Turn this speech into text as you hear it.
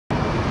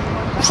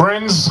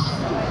Friends,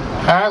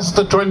 as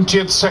the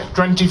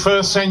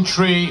 21st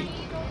century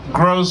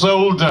grows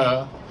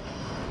older,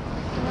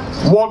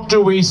 what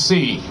do we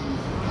see?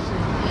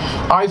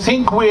 I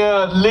think we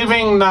are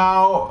living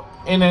now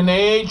in an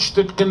age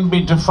that can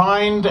be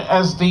defined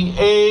as the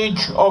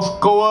age of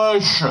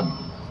coercion.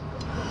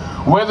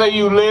 Whether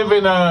you live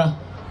in a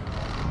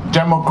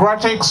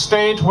democratic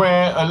state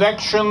where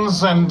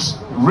elections and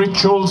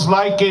rituals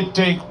like it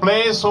take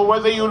place, or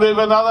whether you live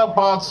in other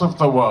parts of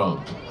the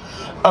world.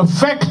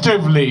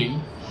 Effectively,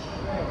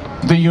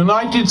 the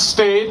United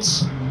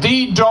States,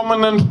 the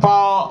dominant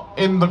power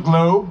in the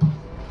globe,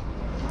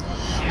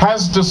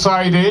 has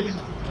decided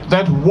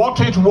that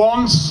what it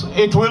wants,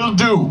 it will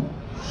do.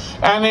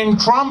 And in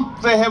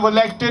Trump, they have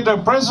elected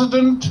a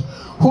president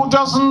who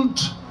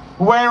doesn't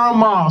wear a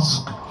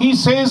mask. He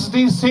says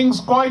these things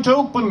quite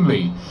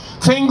openly,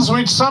 things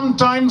which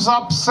sometimes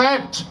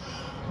upset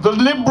the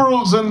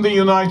liberals in the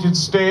United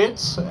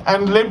States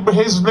and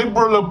his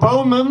liberal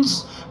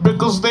opponents,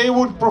 because they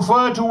would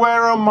prefer to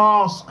wear a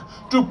mask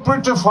to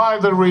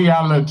prettify the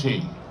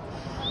reality.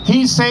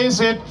 He says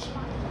it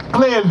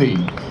clearly.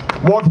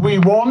 What we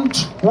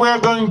want, we're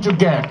going to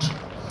get.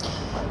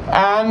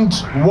 And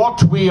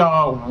what we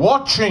are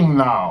watching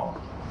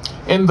now,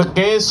 in the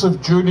case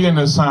of Julian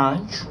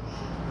Assange,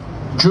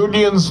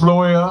 Julian's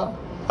lawyer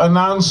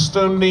announced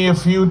only a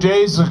few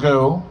days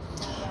ago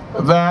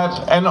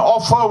that an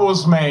offer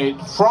was made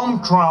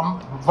from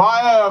Trump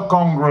via a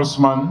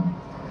congressman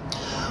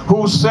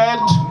who said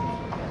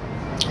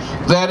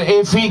that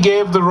if he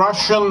gave the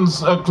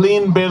Russians a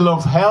clean bill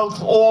of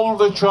health, all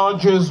the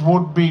charges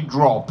would be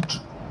dropped.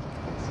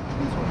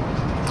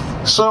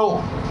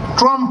 So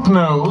Trump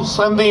knows,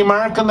 and the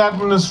American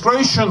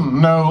administration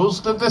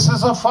knows, that this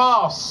is a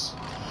farce.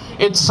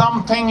 It's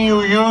something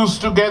you use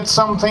to get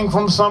something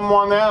from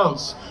someone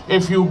else.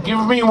 If you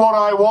give me what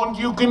I want,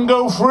 you can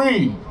go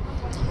free.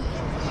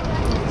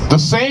 The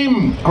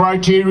same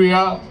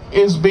criteria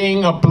is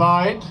being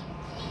applied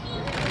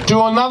to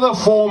another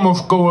form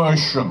of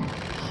coercion.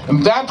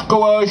 And that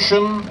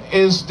coercion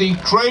is the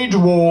trade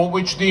war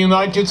which the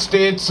United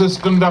States is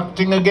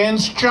conducting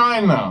against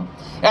China.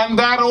 And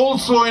that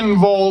also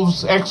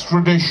involves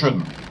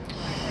extradition.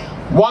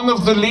 One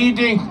of the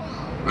leading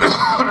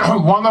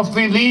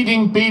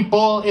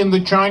people in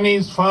the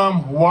Chinese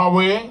firm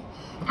Huawei,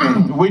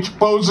 which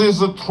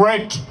poses a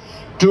threat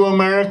to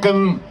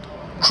American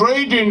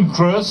trade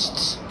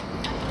interests,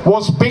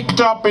 was picked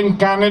up in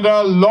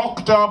Canada,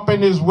 locked up,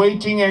 and is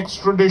waiting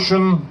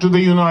extradition to the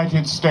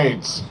United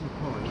States,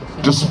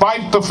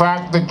 despite the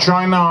fact that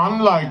China,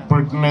 unlike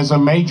Britain, is a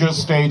major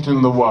state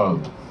in the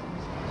world.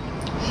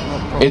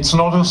 It's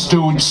not a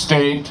stooge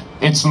state,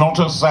 it's not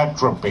a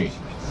satrapy.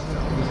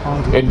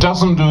 It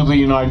doesn't do the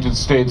United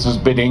States'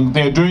 bidding.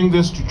 They're doing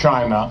this to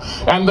China.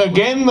 And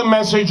again, the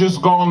message has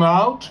gone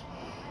out: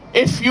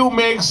 if you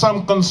make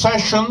some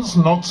concessions,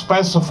 not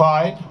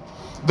specified,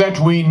 that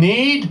we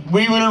need,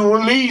 we will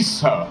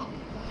release her.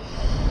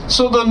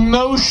 So the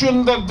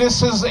notion that this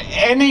has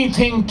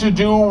anything to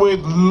do with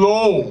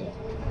law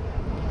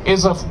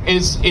is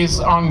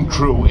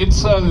untrue.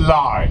 It's a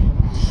lie.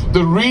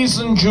 The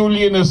reason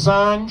Julian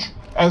Assange,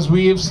 as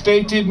we have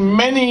stated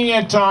many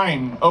a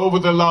time over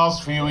the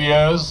last few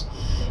years,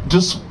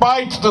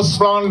 despite the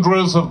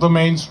slanderers of the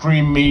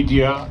mainstream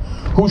media,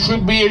 who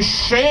should be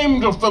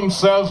ashamed of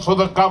themselves for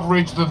the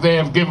coverage that they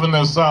have given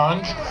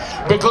Assange,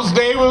 because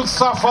they will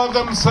suffer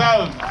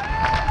themselves.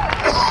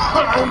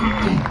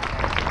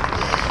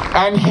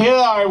 And here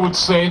I would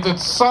say that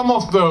some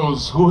of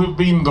those who have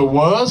been the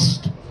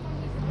worst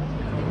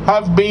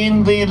have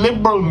been the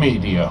liberal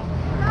media.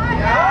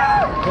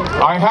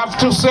 I have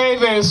to say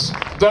this: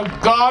 the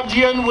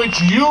Guardian, which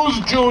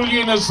used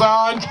Julian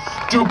Assange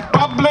to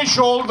publish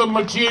all the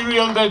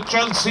material that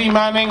Chelsea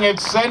Manning had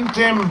sent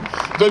him,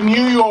 the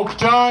New York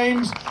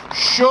Times,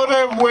 should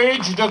have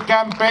waged a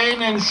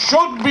campaign and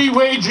should be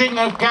waging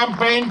a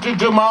campaign to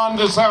demand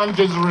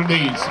Assange's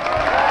release.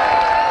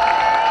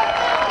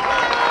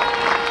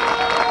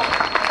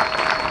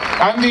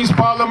 And these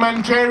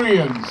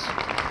parliamentarians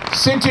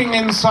sitting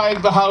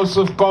inside the House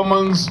of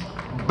Commons,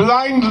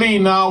 blindly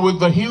now with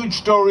the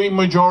huge Tory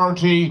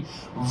majority,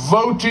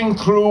 voting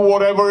through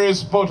whatever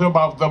is put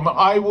above them.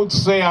 I would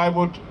say, I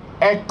would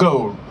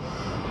echo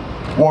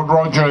what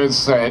Roger has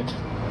said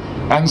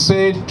and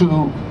say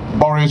to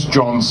Boris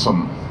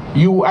Johnson,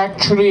 you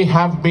actually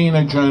have been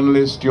a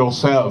journalist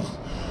yourself.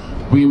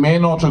 We may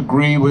not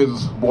agree with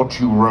what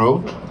you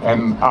wrote,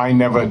 and I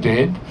never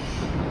did,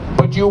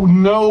 but you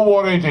know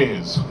what it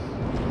is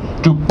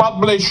to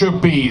publish a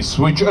piece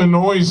which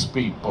annoys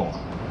people,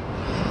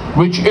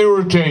 which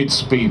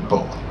irritates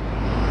people.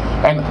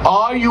 And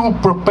are you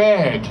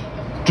prepared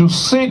to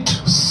sit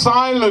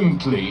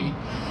silently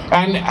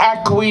and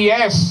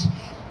acquiesce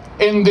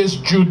in this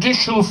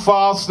judicial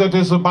farce that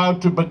is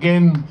about to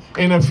begin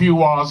in a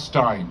few hours'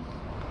 time?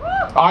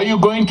 Are you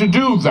going to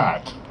do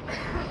that?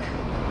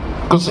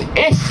 Because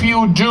if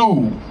you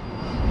do,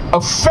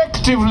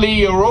 effectively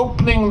you're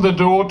opening the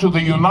door to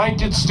the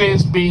United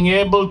States being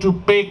able to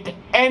pick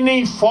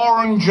any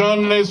foreign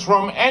journalist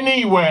from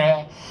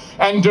anywhere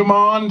and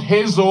demand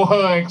his or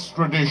her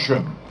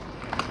extradition.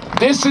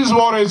 This is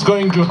what is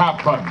going to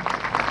happen.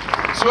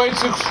 So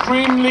it's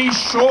extremely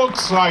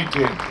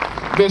short-sighted,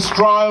 this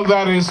trial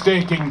that is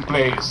taking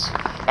place.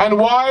 And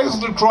why is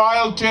the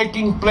trial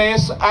taking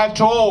place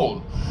at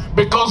all?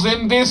 Because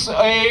in this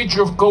age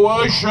of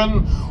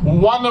coercion,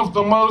 one of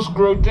the most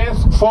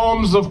grotesque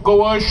forms of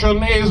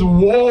coercion is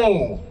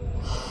war.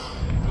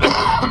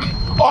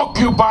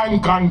 Occupying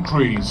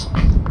countries,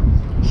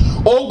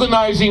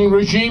 organizing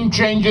regime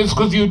changes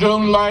because you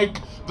don't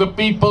like the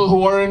people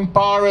who are in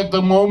power at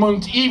the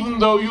moment, even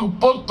though you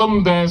put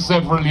them there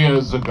several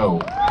years ago.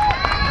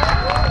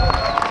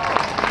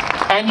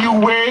 And you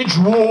wage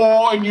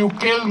war and you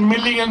kill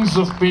millions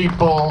of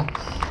people.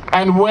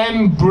 And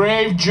when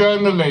brave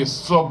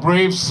journalists or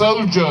brave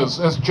soldiers,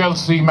 as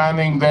Chelsea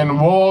Manning then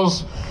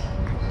was,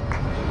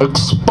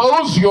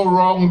 expose your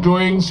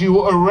wrongdoings,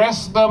 you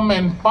arrest them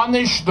and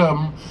punish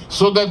them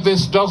so that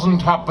this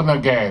doesn't happen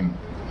again.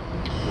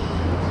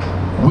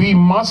 We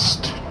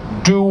must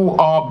do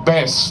our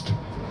best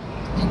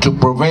to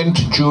prevent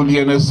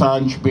Julian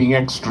Assange being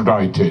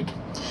extradited.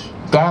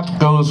 That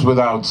goes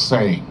without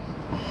saying.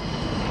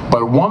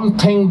 But one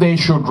thing they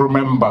should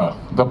remember,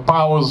 the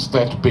powers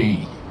that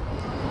be,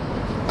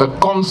 the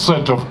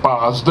concert of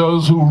powers,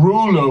 those who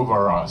rule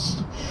over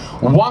us,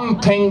 one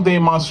thing they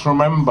must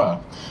remember,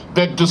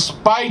 that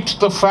despite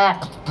the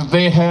fact that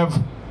they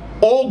have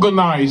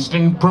organized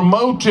and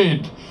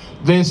promoted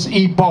this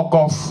epoch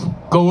of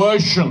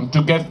coercion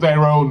to get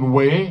their own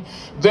way,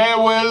 there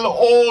will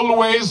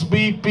always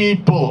be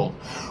people,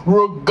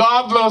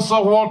 regardless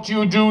of what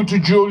you do to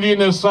Julian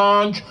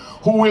Assange,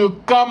 who will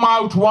come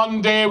out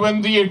one day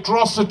when the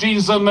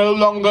atrocities are no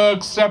longer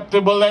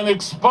acceptable and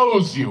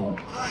expose you.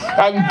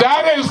 And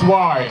that is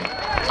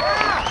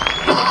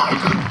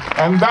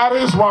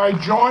why,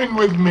 join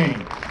with me,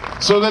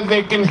 so that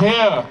they can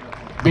hear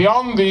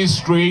beyond these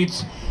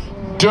streets,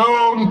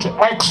 don't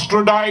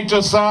extradite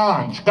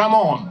Assange. Come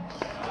on.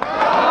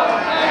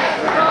 Don't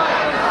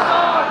extradite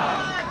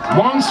Assange.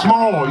 Once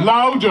more,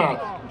 louder.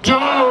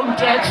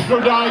 Don't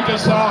extradite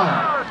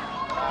Assange.